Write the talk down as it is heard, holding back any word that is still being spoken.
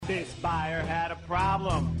This buyer had a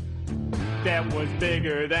problem that was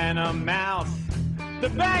bigger than a mouse. The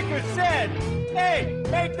banker said, hey,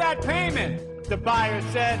 make that payment. The buyer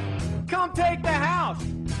said, come take the house.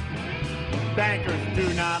 Bankers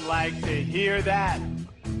do not like to hear that.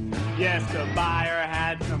 Yes, the buyer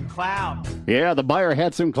had some clout. Yeah, the buyer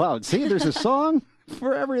had some clout. See, there's a song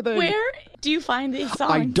for everything. Where do you find these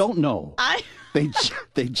songs? I don't know. They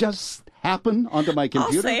just happen onto my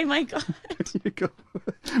computer. I'll say, my God.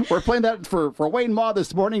 We're playing that for Wayne Ma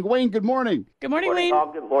this morning. Wayne, good morning. Good morning, Wayne.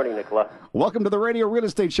 Tom. Good morning, Nicola. Welcome to the Radio Real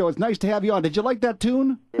Estate Show. It's nice to have you on. Did you like that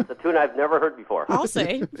tune? It's a tune I've never heard before. I'll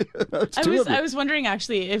say. I was wondering,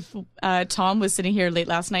 actually, if Tom was sitting here late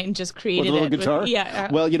last night and just created with a little guitar? Yeah.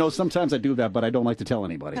 Well, sometimes I do that, but I don't like to tell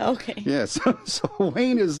anybody. Okay. Yes. So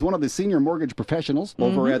Wayne is one of the senior mortgage professionals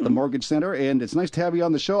over at the Mortgage Center, and it's nice to have you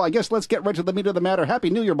on the show. I guess let's get right to the meat of the matter.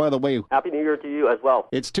 Happy New Year, by the way. Happy New Year to you as well.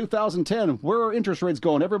 It's 2010. Where are interest rates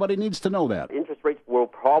going? Everybody needs to know that. Interest rates will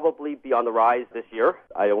probably be on the rise this year.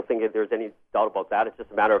 I don't think there's any doubt about that. It's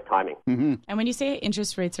just a matter of timing. Mm-hmm. And when you say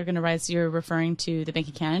interest rates are going to rise, you're referring to the Bank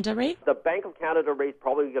of Canada rate? The Bank of Canada rate is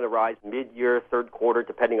probably going to rise mid-year, third quarter,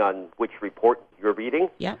 depending on which report you're reading.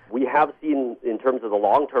 Yeah. We have seen, in terms of the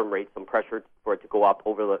long-term rate, some pressure for it to go up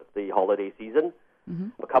over the holiday season. Mm-hmm.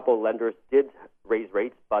 A couple of lenders did raise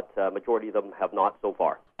rates, but majority of them have not so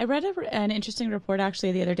far. I read an interesting report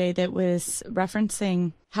actually the other day that was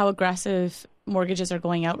referencing how aggressive mortgages are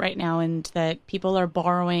going out right now, and that people are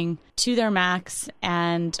borrowing to their max,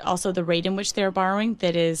 and also the rate in which they're borrowing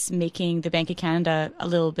that is making the Bank of Canada a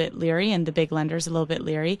little bit leery and the big lenders a little bit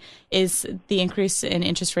leery. Is the increase in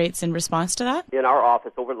interest rates in response to that? In our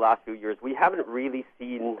office over the last few years, we haven't really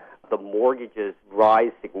seen the mortgages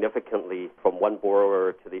rise significantly from one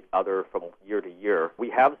borrower to the other from year to year. We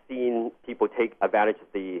have seen people take advantage of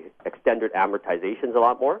the extended amortizations a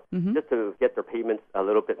lot more, just to get their payments a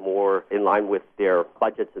little bit more in line with their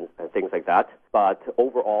budgets and things like that. But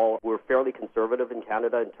overall, we're fairly conservative in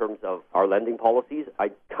Canada in terms of our lending policies.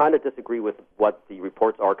 I kind of disagree with what the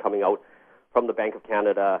reports are coming out from the Bank of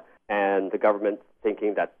Canada and the government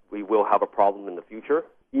thinking that we will have a problem in the future.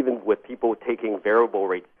 Even with people taking variable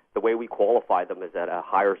rates, the way we qualify them is at a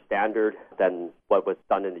higher standard than what was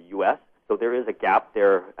done in the U.S. So there is a gap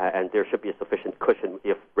there, and there should be a sufficient cushion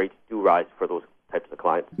if rates do rise for those types of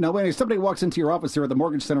clients. Now, Wayne, if somebody walks into your office here at the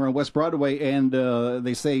Mortgage Center on West Broadway and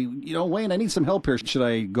they say, Wayne, I need some help here. Should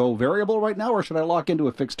I go variable right now, or should I lock into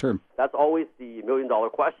a fixed term? That's always the million-dollar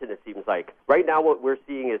question, it seems like. Right now, what we're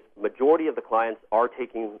seeing is majority of the clients are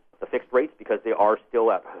taking the fixed rates because they are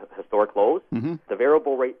still at historic lows. Mm-hmm. The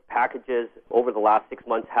variable rate packages over the last 6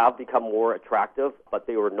 months have become more attractive, but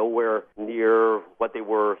they were nowhere near what they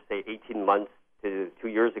were, say, 18 months to 2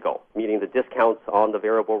 years ago, meaning the discounts on the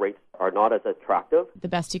variable rates are not as attractive. The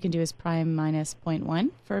best you can do is prime minus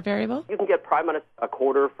 0.1 for a variable? You can get prime minus a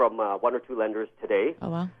quarter from one or two lenders today. Oh,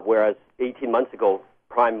 wow. Whereas 18 months ago,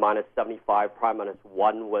 prime minus 75, prime minus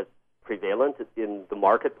 1 was prevalent in the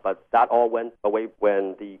market, but that all went away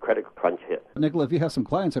when the credit crunch hit. Nicola, if you have some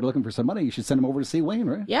clients that are looking for some money, you should send them over to see Wayne,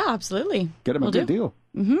 right? Yeah, absolutely. Get them a good deal.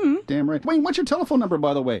 Mm-hmm. Damn right. Wayne, what's your telephone number,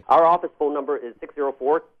 by the way? Our office phone number is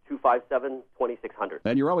 604-257-2600.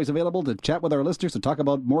 And you're always available to chat with our listeners to talk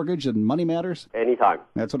about mortgage and money matters? Anytime.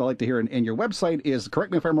 That's what I like to hear. And your website is,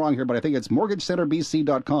 correct me if I'm wrong here, but I think it's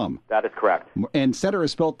mortgagecenterbc.com. That is correct. And center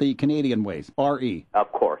is spelled the Canadian way, R-E.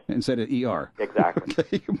 Of course. Instead of E-R. Exactly.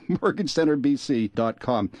 Okay.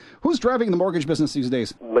 morgagecenterbc.com. Who's driving the mortgage business these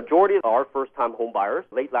days? Majority are first-time home buyers.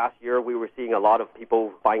 Late last year, we were seeing a lot of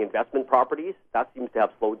people buying investment properties. That seems to have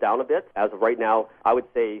slowed down a bit. As of right now, I would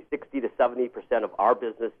say 60 to 70% of our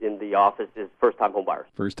business in the office is first-time home buyers.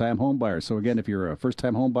 First-time home buyers. So again, if you're a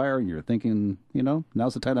first-time home buyer and you're thinking,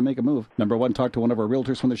 now's the time to make a move. Number one, talk to one of our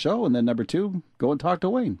realtors from the show. And then number two, go and talk to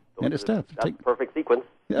Wayne and his staff. That's the perfect sequence.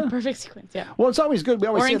 Yeah. Perfect sequence, yeah. Well, it's always good. We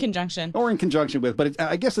always or in conjunction. Or in conjunction with. But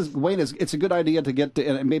I guess, Wayne, it's a good idea to get,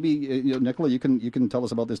 and maybe, Nicola, you can tell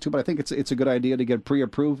us about this too, but I think it's a good idea to get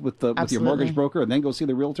pre-approved with your mortgage broker and then go see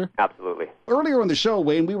the realtor. Absolutely. Earlier on the show,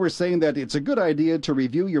 Wayne, we were saying that it's a good idea to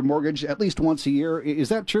review your mortgage at least once a year. Is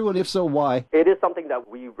that true? And if so, why? It is something that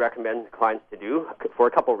we recommend clients to do for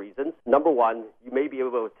a couple of reasons. Number one, you may be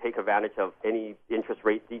able to take advantage of any interest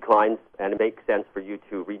rate declines, and it makes sense for you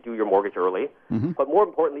to redo your mortgage early. Mm-hmm. But more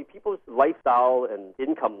importantly, people's lifestyle and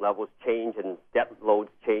income levels change and debt loads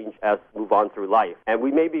change as we move on through life. And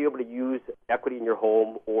we may be able to use equity in your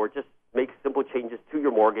home or just make simple changes to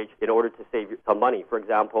your mortgage mortgage in order to save some money. For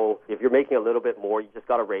example, if you're making a little bit more, you just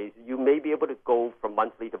got a raise, you may be able to go from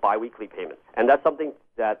monthly to biweekly payments. And that's something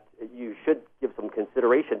that you should give some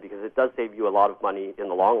consideration because it does save you a lot of money in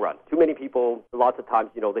the long run. Too many people, lots of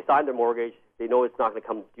times, they sign their mortgage, they know it's not going to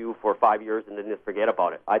come due for 5 years and then just forget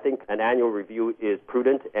about it. I think an annual review is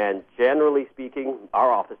prudent, and generally speaking,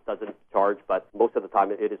 our office doesn't charge, but most of the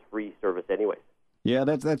time it is free service anyways. Yeah,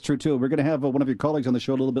 that's true, too. We're going to have one of your colleagues on the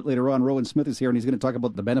show a little bit later on. Rowan Smith is here, and he's going to talk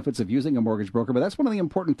about the benefits of using a mortgage broker. But that's one of the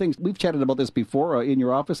important things. We've chatted about this before in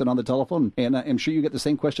your office and on the telephone, and I'm sure you get the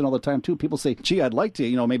same question all the time, too. People say, gee, I'd like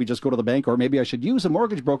to, maybe just go to the bank, or maybe I should use a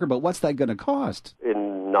mortgage broker, but what's that going to cost?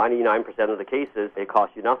 In 99% of the cases, it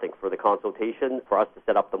costs you nothing for the consultation, for us to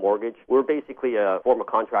set up the mortgage. We're basically a form of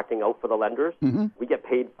contracting out for the lenders. Mm-hmm. We get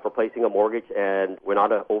paid for placing a mortgage, and we're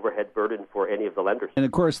not an overhead burden for any of the lenders. And,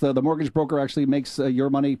 of course, the mortgage broker actually makes your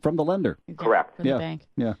money from the lender. Correct. From the bank.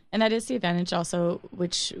 Yeah. And that is the advantage also,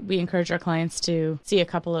 which we encourage our clients to see a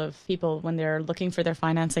couple of people when they're looking for their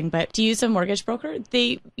financing. But to use a mortgage broker,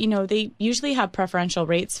 they usually have preferential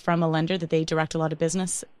rates from a lender that they direct a lot of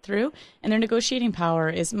business through, and their negotiating power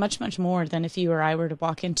is much, much more than if you or I were to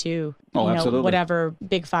walk into whatever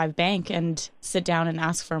Big Five bank and sit down and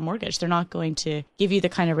ask for a mortgage. They're not going to give you the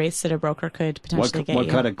kind of rates that a broker could potentially get you. What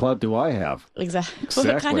kind of clout do I have? Exactly.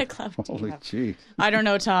 What kind of clout do you have? Gee. I don't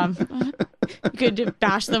know, Tom. You could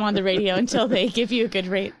bash them on the radio until they give you a good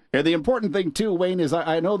rate. And the important thing, too, Wayne, is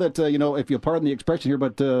I know that, if you'll pardon the expression here,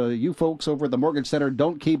 but you folks over at the Mortgage Center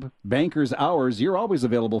don't keep bankers' hours. You're always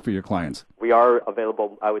available for your clients. We are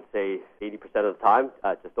available, I would say, 80% of the time.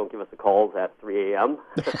 Just don't give us a call at 3 a.m.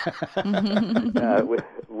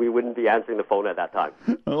 We wouldn't be answering the phone at that time.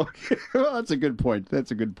 Okay. Well, that's a good point.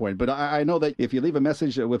 But I know that if you leave a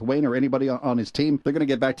message with Wayne or anybody on his team, they're going to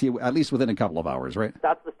get back to you at least within a couple of hours, right?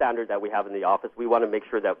 That's the standard that we have in the office. We want to make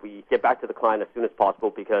sure that we get back to the client as soon as possible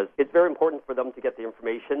because it's very important for them to get the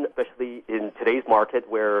information, especially in today's market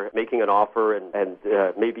where making an offer and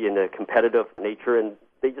maybe in a competitive nature, and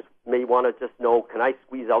they just may want to just know, can I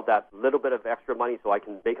squeeze out that little bit of extra money so I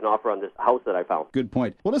can make an offer on this house that I found? Good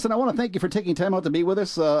point. Well, listen, I want to thank you for taking time out to be with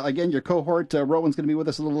us. Again, your cohort, Rowan's going to be with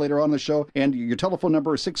us a little later on in the show. And your telephone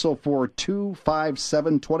number is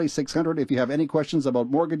 604-257-2600. If you have any questions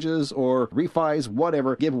about mortgages or refis,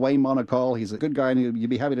 whatever, give Wayne Mon a call. He's a good guy, and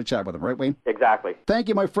you'd be happy to chat with him. Right, Wayne? Exactly. Thank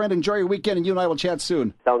you, my friend. Enjoy your weekend, and you and I will chat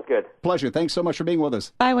soon. Sounds good. Pleasure. Thanks so much for being with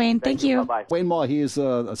us. Bye, Wayne. Thank you. Bye-bye. Wayne Ma, he is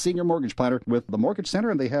a senior mortgage planner with the Mortgage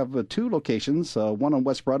Center, and they have two locations. One on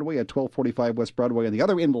West Broadway at 1245 West Broadway, and the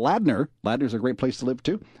other in Ladner. Ladner's a great place to live,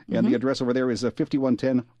 too. And the address over there is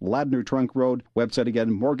 5110 Ladner Trunk Road. Website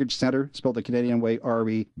again, Mortgage Center, spelled the Canadian way,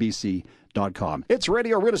 REBC.com. It's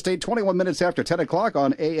Radio Real Estate, 21 minutes after 10 o'clock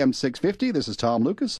on AM 650. This is Tom Lucas.